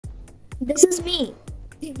This is me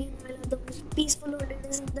thinking while the most peaceful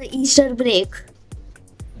holidays of the Easter break.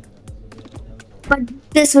 But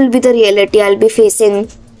this will be the reality I'll be facing.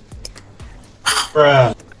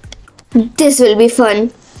 Bruh. This will be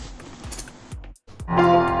fun.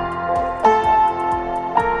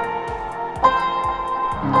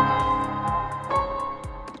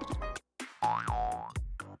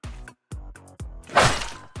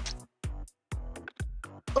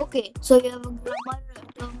 Okay, so we have a grammar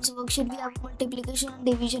terms worksheet, we have multiplication and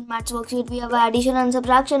division maths worksheet, we have a addition and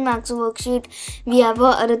subtraction maths worksheet, we have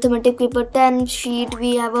a arithmetic paper 10 sheet,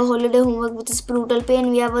 we have a holiday homework which is brutal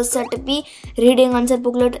pain, we have a set B reading answer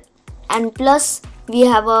booklet, and plus we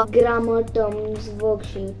have a grammar terms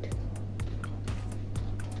worksheet.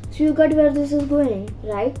 So you got where this is going,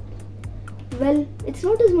 right? Well, it's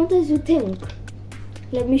not as much as you think.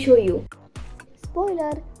 Let me show you.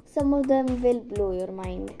 Spoiler, some of them will blow your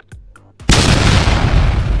mind.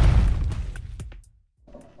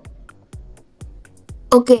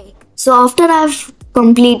 Okay, so after I've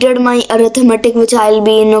completed my arithmetic, which I'll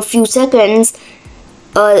be in a few seconds,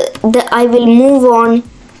 I will move on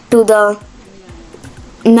to the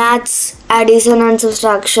maths addition and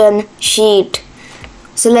subtraction sheet.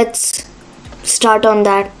 So let's start on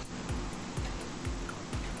that.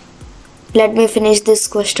 Let me finish this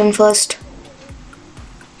question first.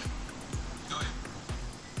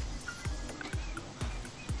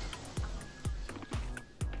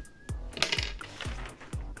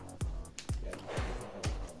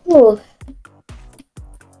 Oh.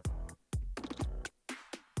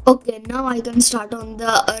 Okay, now I can start on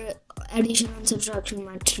the addition and subtraction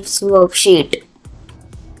matrix worksheet.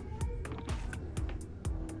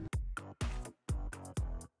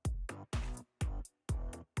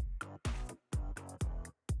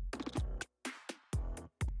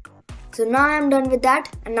 So now I am done with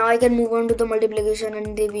that, and now I can move on to the multiplication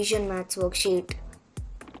and division maths worksheet.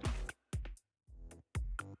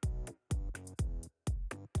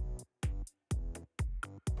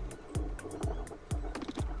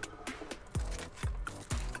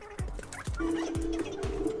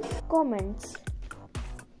 Comments.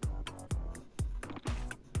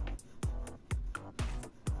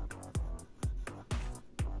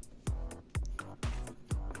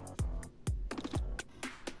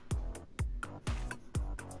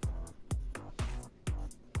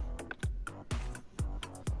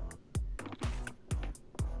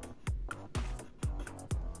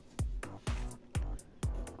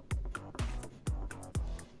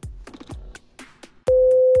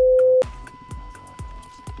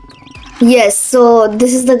 Yes, so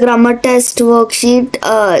this is the grammar test worksheet.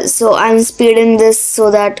 So I'm speeding this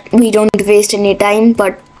so that we don't waste any time,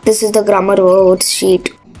 but this is the grammar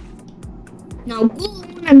worksheet. Now go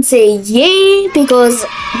on and say yay, because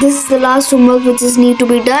this is the last homework which is need to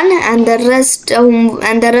be done, and the rest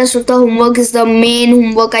of the homework is the main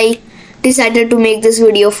homework I decided to make this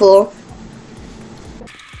video for.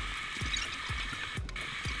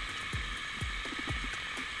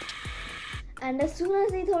 And as soon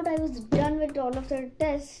as I thought I was done with all of the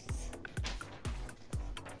tests,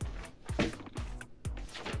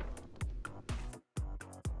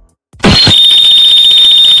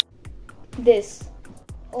 this.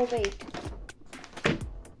 Oh wait.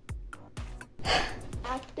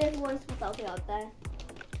 Active voice बताओ क्या होता है?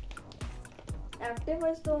 Active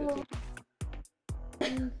voice तो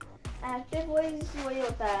active voice वही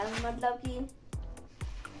होता है, मतलब कि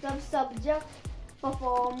जब सब्जेक्ट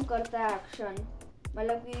परफॉर्म करता है एक्शन,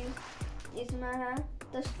 मतलब कि इसमें है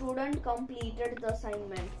the student completed the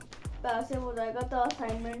assignment, पैसे हो जाएगा the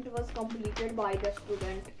assignment was completed by the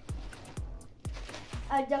student.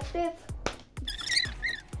 Adjective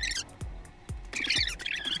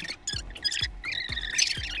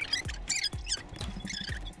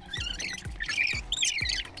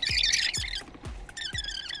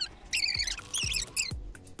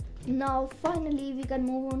Now finally we can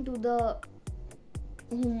move on to the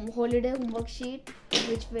holiday homework sheet,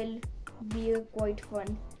 which will be quite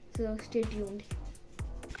fun, so stay tuned.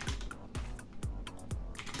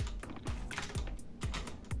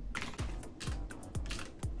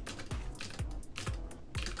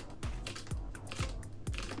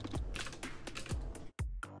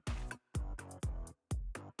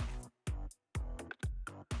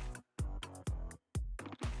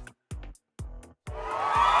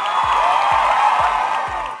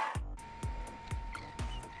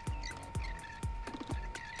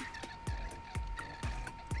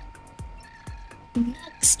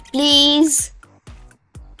 Next, please.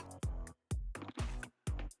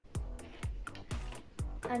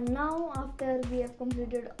 And And now after we have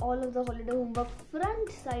completed all of the holiday homework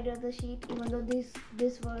front side of the sheet, even though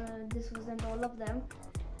this wasn't all of them,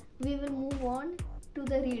 we will move on to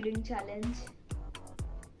the reading challenge.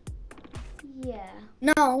 Yeah.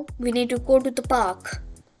 Now we need to go to the park.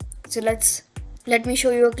 So let me show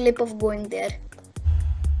you a clip of going there.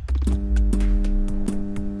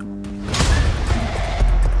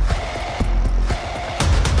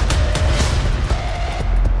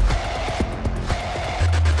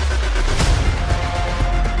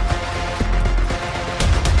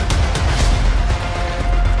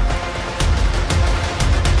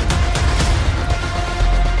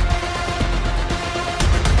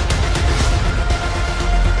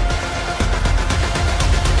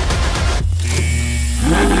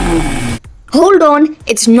 Hold on,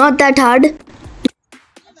 it's not that hard. Read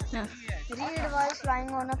while flying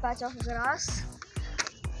on a patch of grass.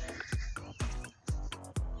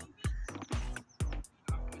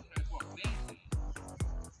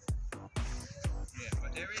 Yeah,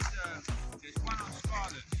 but there's one on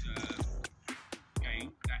Scarlett's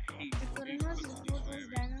game that he and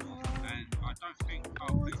I don't think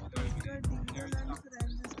Carl plays it over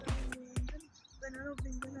there.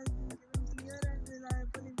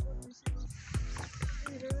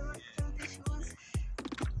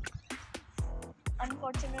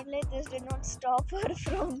 Unfortunately, this did not stop her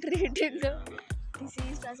from treating the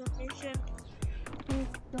deceased as a patient.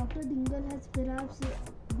 Dr. Dingle has perhaps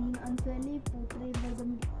been unfairly portrayed by the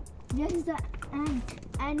media. Where is the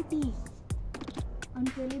auntie?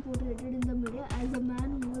 Unfairly portrayed in the media as a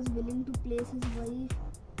man who was willing to place his wife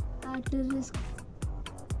at risk.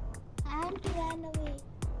 Aunt ran away.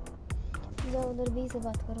 जाओ उधर B से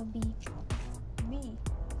बात करो. B.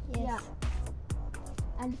 Yes. Yeah.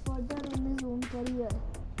 And further in his own career,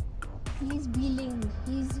 he is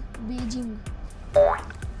Beijing.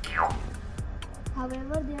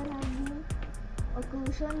 However, there have been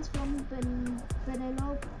accusation from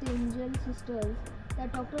Penelope Dingle sisters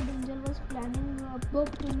that Dr. Dingle was planning a book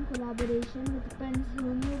in collaboration with Penn's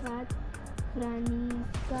homeopath Franny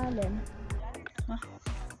Scallen.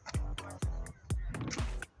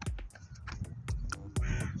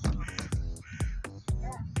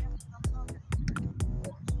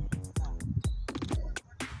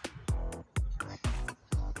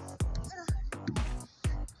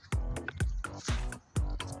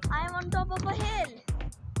 I am on top of a hill.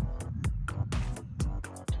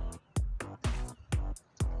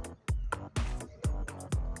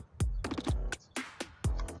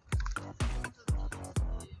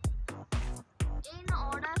 In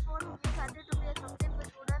order for homeopathy to be effective,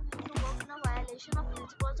 which would have been to work in a violation of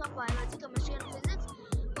principles of biology, chemistry, and physics,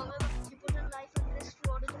 however, he put in life and risk to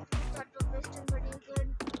order the proof that the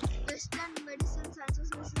Western medicine science was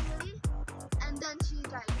necessary, and then she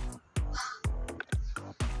died.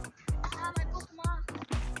 My bookmark.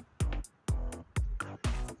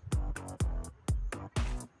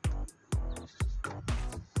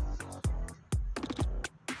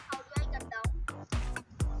 How do I cut down?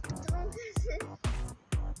 Don't listen.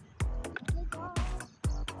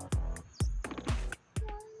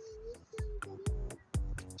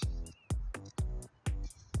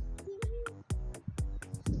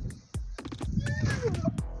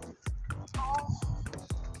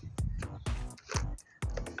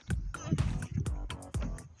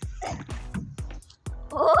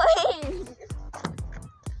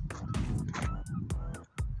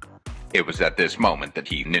 It was at this moment that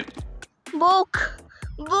he knew. Book.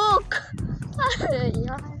 Ow.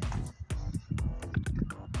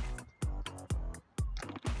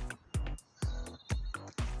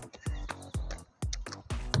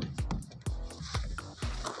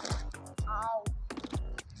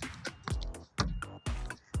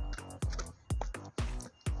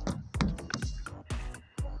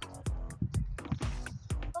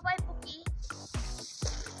 Bye-bye, Pookie.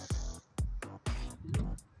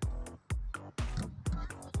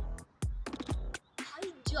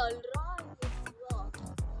 जल रहा है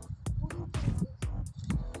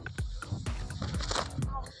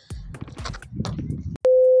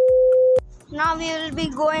Now we will be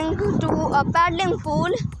going to a paddling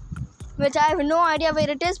pool, which I have no idea where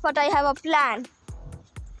it is, but I have a plan.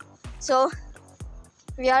 So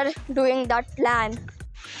we are doing that plan.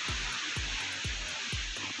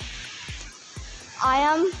 I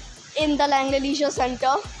am in the Langley Leisure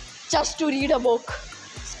Center just to read a book.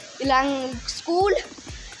 In school,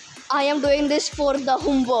 I am doing this for the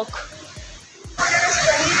homework.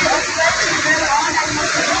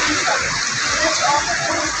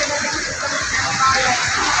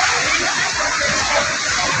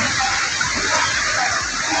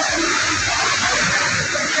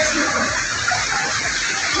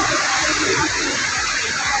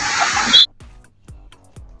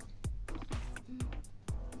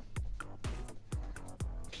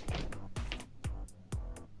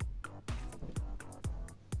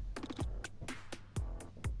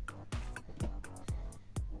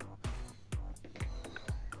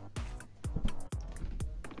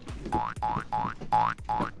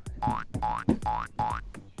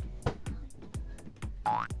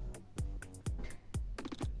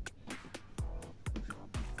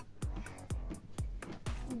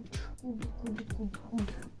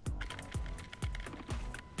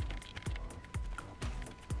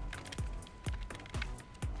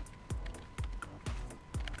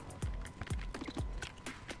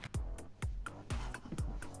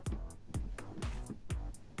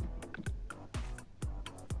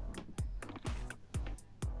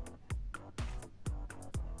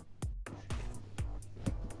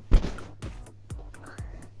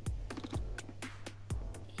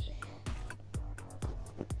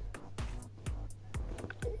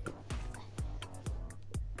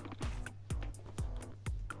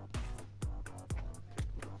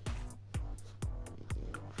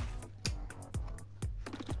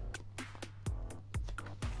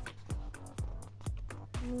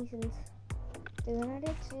 Measles. The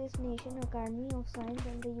United States National Academy of Science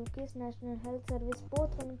and the UK's National Health Service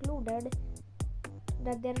both concluded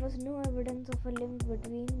that there was no evidence of a link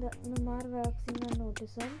between the MMR vaccine and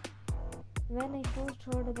autism. When I first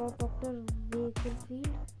heard about Dr. Wakefield,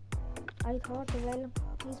 I thought, well,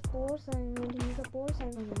 he's a poor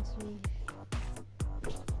scientist.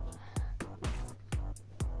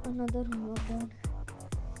 Another homework done.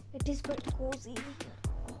 It is quite cozy.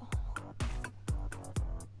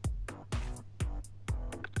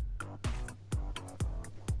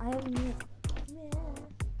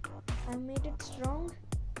 I made it strong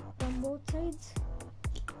from both sides,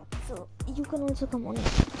 so you can also come on it.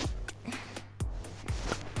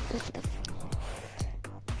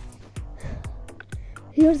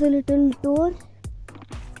 Here's a little door.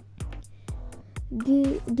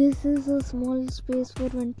 This is a small space for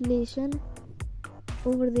ventilation.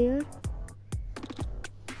 Over there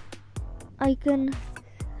I can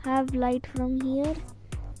have light from here,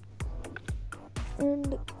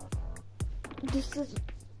 and this is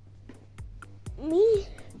me.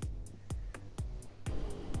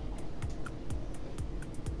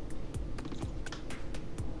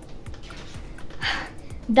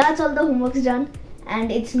 That's all the homework's done,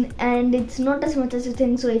 and it's not as much as you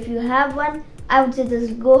think. So if you have one, I would say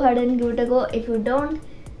just go ahead and give it a go. If you don't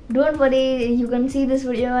worry, you can see this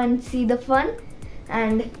video and see the fun.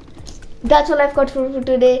 And that's all I've got for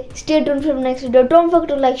today. Stay tuned for the next video. Don't forget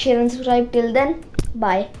to like, share and subscribe. Till then,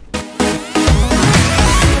 bye.